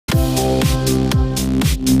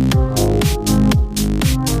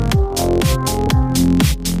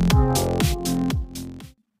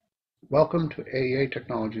Welcome to AEA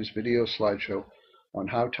Technology's video slideshow on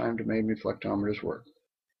how time-domain reflectometers work.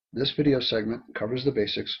 This video segment covers the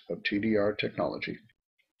basics of TDR technology.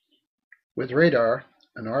 With radar,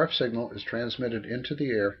 an RF signal is transmitted into the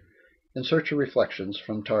air in search of reflections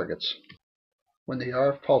from targets. When the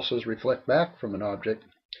RF pulses reflect back from an object,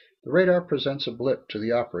 the radar presents a blip to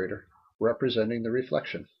the operator representing the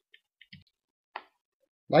reflection.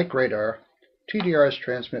 Like radar, TDRs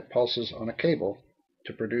transmit pulses on a cable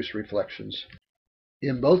to produce reflections.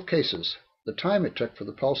 In both cases, the time it took for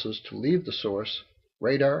the pulses to leave the source,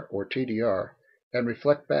 radar or TDR, and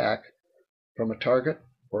reflect back from a target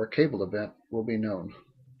or a cable event will be known.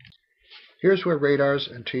 Here's where radars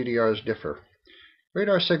and TDRs differ.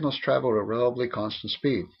 Radar signals travel at a relatively constant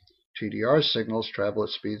speed. TDR signals travel at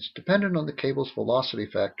speeds dependent on the cable's velocity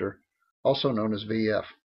factor, also known as VF.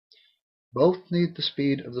 Both need the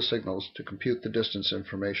speed of the signals to compute the distance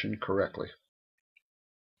information correctly.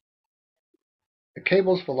 A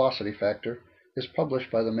cable's velocity factor is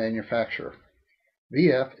published by the manufacturer.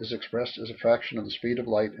 VF is expressed as a fraction of the speed of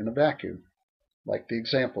light in a vacuum, like the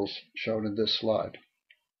examples shown in this slide.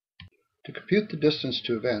 To compute the distance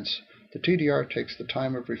to events, the TDR takes the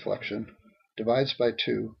time of reflection, divides by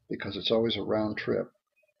 2 because it's always a round trip,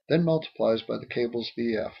 then multiplies by the cable's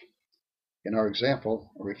VF. In our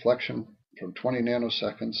example, a reflection from 20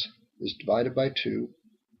 nanoseconds is divided by 2,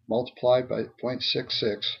 multiplied by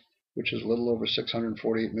 0.66, which is a little over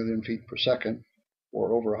 648 million feet per second,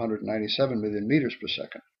 or over 197 million meters per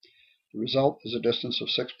second. The result is a distance of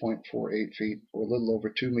 6.48 feet, or a little over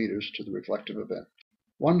 2 meters to the reflective event.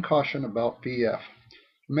 One caution about VF.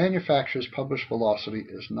 The manufacturer's published velocity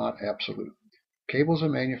is not absolute. Cables are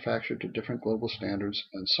manufactured to different global standards,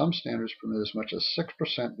 and some standards permit as much as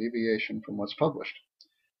 6% deviation from what's published.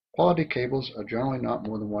 Quality cables are generally not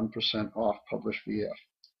more than 1% off published VF.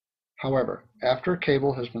 However, after a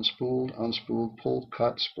cable has been spooled, unspooled, pulled,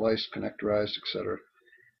 cut, spliced, connectorized, etc.,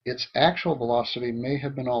 its actual velocity may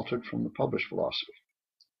have been altered from the published velocity.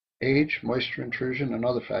 Age, moisture intrusion, and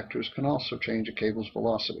other factors can also change a cable's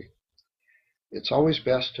velocity. It's always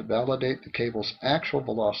best to validate the cable's actual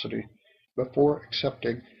velocity before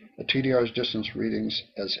accepting a TDR's distance readings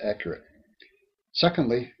as accurate.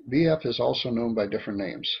 Secondly, VF is also known by different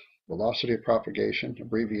names: velocity of propagation,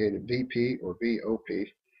 abbreviated VP or VOP,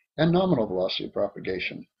 and nominal velocity of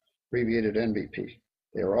propagation, abbreviated NVP.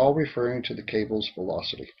 They are all referring to the cable's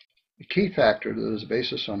velocity. The key factor that is the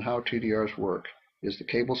basis on how TDRs work is the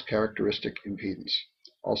cable's characteristic impedance,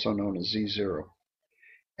 also known as Z0.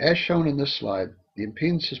 As shown in this slide, the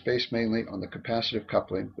impedance is based mainly on the capacitive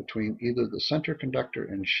coupling between either the center conductor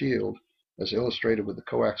and shield, as illustrated with the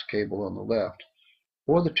coax cable on the left,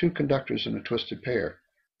 or the two conductors in a twisted pair,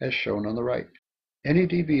 as shown on the right. Any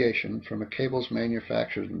deviation from a cable's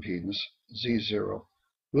manufacturer's impedance, Z0,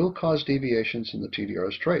 will cause deviations in the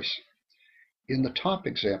TDR's trace. In the top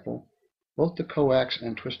example, both the coax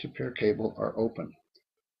and twisted pair cable are open.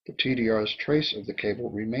 The TDR's trace of the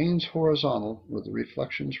cable remains horizontal with the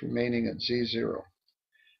reflections remaining at Z0,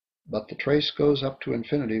 but the trace goes up to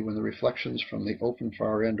infinity when the reflections from the open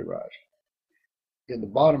far end arrive. In the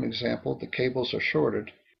bottom example, the cables are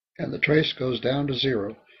shorted, and the trace goes down to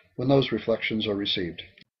 0 when those reflections are received.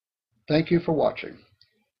 Thank you for watching.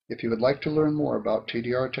 If you would like to learn more about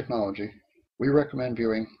TDR technology, we recommend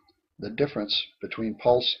viewing the difference between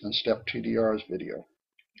pulse and step TDRs video.